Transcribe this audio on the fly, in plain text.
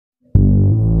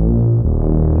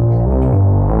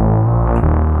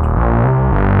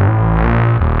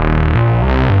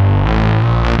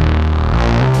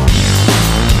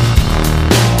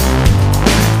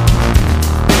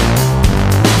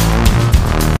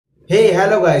Hey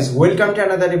hello guys, welcome to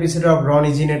another episode of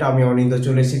Roneyginate. আমি অনিন্দ্য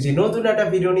চলে এসেছি নতুন একটা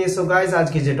ভিডিও নিয়ে। সো গাইস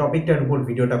আজকে যে টপিকটার উপর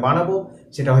ভিডিওটা বানাবো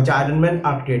সেটা হচ্ছে iron man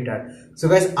arc reactor. So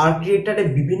guys arc রিঅ্যাক্টরে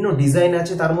বিভিন্ন ডিজাইন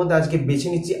আছে, তার মধ্যে আজকে বেছে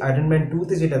নিচ্ছি আয়রন ম্যান 2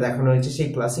 তে যেটা দেখানো হয়েছে সেই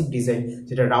ক্লাসিক ডিজাইন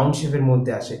যেটা রাউন্ড শেপের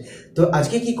মধ্যে আসে। তো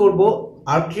আজকে কি করব,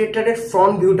 আর্ক রিঅ্যাক্টরের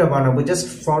ফ্রন্ট ভিউটা বানাবো, জাস্ট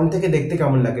ফ্রন্ট থেকে দেখতে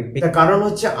কেমন লাগে। তার কারণ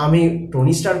হচ্ছে আমি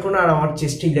টনি স্টার্ক না, আর আমার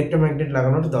চেস্টে ইলেকট্রোম্যাগনেট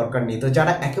লাগানোর দরকার নেই। তো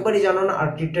যারা একেবারেই জানো না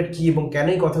আর্ক রিঅ্যাক্টর কি এবং কেন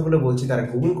এই কথাগুলো বলছি, তারা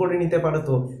গুগল করে নিতে পারো,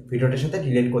 তো ভিডিওটার সাথে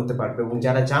রিলেট করতে পারবে। এবং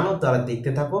যারা জানো তারা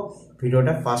দেখতে থাকো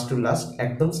ভিডিওটা ফার্স্ট টু লাস্ট,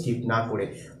 একদম স্কিপ না করে।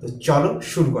 তো চলো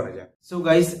শুরু করা যাক। সো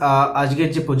গাইস আজকের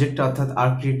যে প্রজেক্টটা অর্থাৎ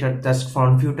আর্ক রিঅ্যাক্টর জাস্ট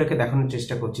ফ্রন্ট ভিউটাকে দেখানোর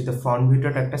চেষ্টা করছি। তো ফ্রন্ট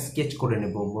ভিউটাটা একটা স্কেচ করে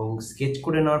নেব এবং স্কেচ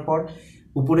করে নেওয়ার পর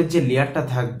উপরের যে লেয়ারটা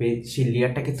থাকবে সেই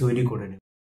লেয়ারটাকে তৈরি করে নেব।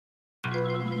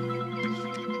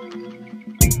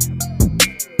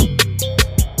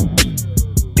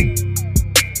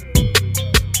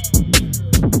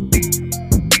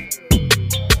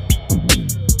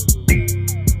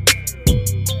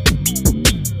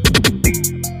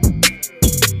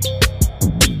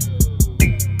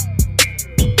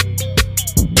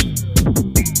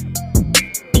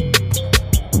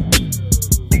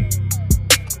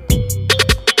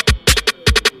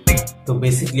 তো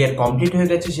বেসিক লেয়ার কমপ্লিট হয়ে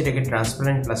গেছে, সেটাকে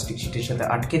ট্রান্সপারেন্ট প্লাস্টিক শিটের সাথে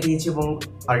আটকে দিয়েছি এবং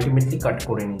আলটিমেটলি কাট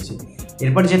করে নিয়েছি।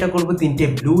 এরপর যেটা করব, তিনটে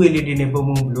ব্লু এলইডি নেব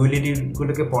এবং ব্লু এলইডি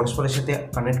গুলোকে পরস্পরের সাথে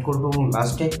কানেক্ট করব এবং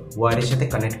লাস্টে ওয়্যারের সাথে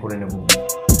কানেক্ট করে নেব।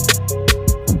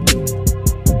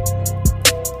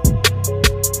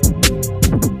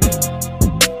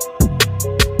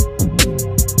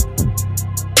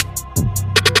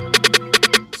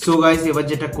 সো গাইস এবার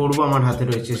যেটা করব, আমার হাতে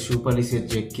রয়েছে শু পলিশের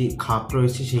যে কি খাপ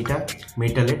রয়েছে সেইটা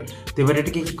মেটালের। তো এবার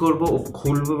এটাকে কি করব,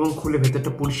 খুলবো এবং খুলে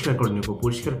ভেতরটা পরিষ্কার করে নেব।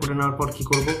 পরিষ্কার করে নেওয়ার পর কি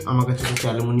করব, আমার কাছে রয়েছে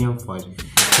অ্যালুমিনিয়াম ফয়েল,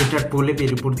 সেটা টোলে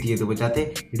এর উপর দিয়ে দেবো যাতে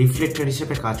রিফ্লেক্টর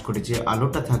হিসেবে কাজ করে। যে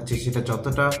আলোটা থাকছে সেটা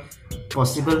যতটা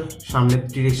পসিবল সামনের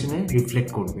ডিরেকশনে রিফ্লেক্ট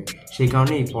করবে, সেই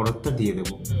কারণে এই পরতটা দিয়ে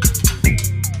দেবো।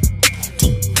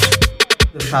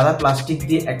 সাদা প্লাস্টিক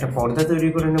দিয়ে একটা পর্দা তৈরি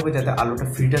করে নেবো যাতে আলোটা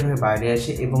ফিল্টার হয়ে বাইরে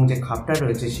আসে, এবং যে খাপটা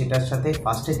রয়েছে সেটার সাথে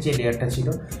ফার্স্টের যে লেয়ারটা ছিল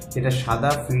সেটা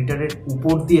সাদা ফিল্টারের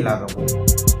উপর দিয়ে লাগাবো।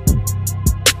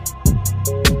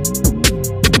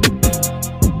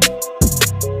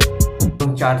 এবং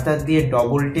চারতার দিয়ে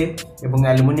ডবল টেপ এবং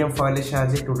অ্যালুমিনিয়াম ফয়েলের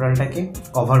সাহায্যে টোটালটাকে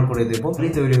কভার করে দেবো।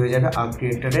 তৈরি হয়ে যাবে আর্ক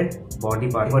রিঅ্যাক্টরের বডি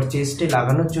পার্ট। এবার চেস্টে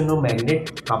লাগানোর জন্য ম্যাগনেট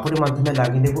কাপড়ের মাধ্যমে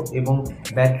লাগিয়ে দেবো এবং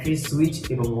ব্যাটারি সুইচ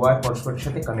এবং ওয়্যার পরস্পরের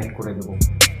সাথে কানেক্ট করে দেবো।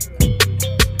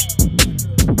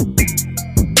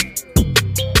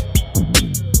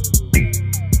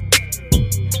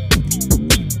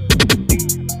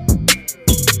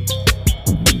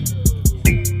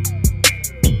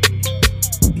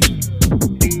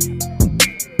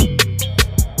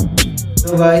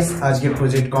 তো গাইস আজকে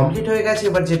প্রজেক্ট কমপ্লিট হয়ে গেছে।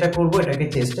 এবার যেটা করব, এটাকে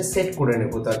চেস্টে সেট করে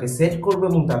নেব। তো আগে সেট করব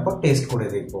এবং তারপর টেস্ট করে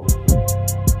দেখব।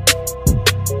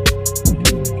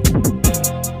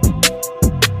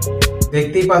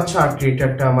 দেখতেই পাচ্ছ আর্ক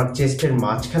রিঅ্যাক্টরটা আমার চেস্টের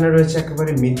মাঝখানে রয়েছে,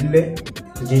 একেবারে মিডলে,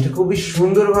 যেটা খুবই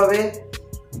সুন্দরভাবে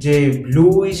যে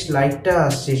ব্লুইশ লাইটটা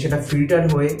আসছে সেটা ফিল্টার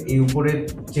হয়ে এই উপরের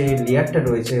যে লেয়ারটা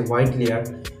রয়েছে হোয়াইট লেয়ার,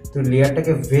 তো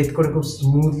লেয়ারটাকে ভেদ করে খুব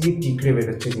স্মুথলি টিকড়ে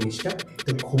বেরোচ্ছে জিনিসটা।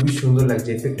 তো খুবই সুন্দর লাগছে,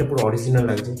 এফেক্টটা পুরো অরিজিনাল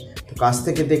লাগছে। তো কাছ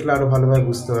থেকে দেখলে আরো ভালোভাবে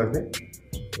বুঝতে পারবে।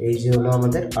 এই যে হলো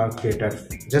আমাদের আর্ক রিঅ্যাক্টর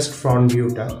জাস্ট ফ্রন্ট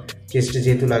ভিউটা, চেস্টে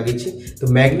যেহেতু লাগিয়েছি। তো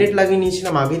ম্যাগনেট লাগিয়ে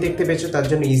নিয়েছিলাম, আগেই দেখতে পেয়েছো, তার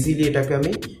জন্য ইজিলি এটাকে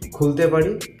আমি খুলতে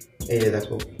পারি। এই যে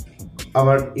দেখো,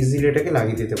 আবার ইজিলি এটাকে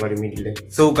লাগিয়ে দিতে পারি মিডলে।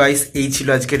 সো গাইস এই ছিল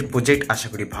আজকের প্রজেক্ট, আশা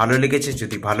করি ভালো লেগেছে।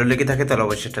 যদি ভালো লেগে থাকে তাহলে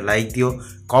অবশ্যই একটা লাইক দিও,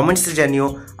 কমেন্টসে জানিও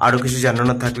আরও কিছু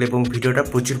জানানো থাকলে, এবং ভিডিওটা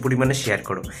প্রচুর পরিমাণে শেয়ার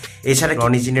করো। এছাড়া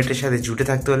রনিজিনেটের সাথে জুড়ে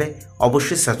থাকতে হলে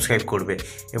অবশ্যই সাবস্ক্রাইব করবে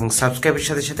এবং সাবস্ক্রাইবের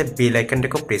সাথে সাথে বেল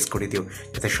আইকনটাকেও প্রেস করে দিও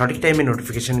যাতে সঠিক টাইমে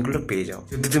নোটিফিকেশনগুলো পেয়ে যাও।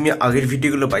 যদি তুমি আগের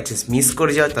ভিডিওগুলো বাই চান্স মিস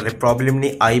করে যাও তাহলে প্রবলেম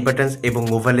নেই, আই বাটন এবং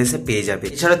ওভারলেসে পেয়ে যাবে।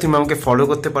 এছাড়া তুমি আমাকে ফলো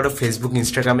করতে পারো ফেসবুক,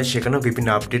 ইনস্টাগ্রামে, সেখানেও বিভিন্ন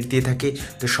আপডেট দিয়ে থাকি।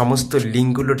 তো সমস্ত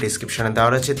লিঙ্কগুলো ডেসক্রিপশনে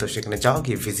দেওয়া আছে, তো সেখানে যাও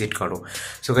গিয়ে ভিজিট করো।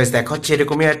 সো গাইস দেখা হচ্ছে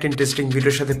এরকমই একটা ইন্টারেস্টিং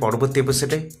ভিডিওর সাথে পরবর্তী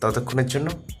এপিসোডে। ততক্ষণের জন্য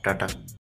টাটা।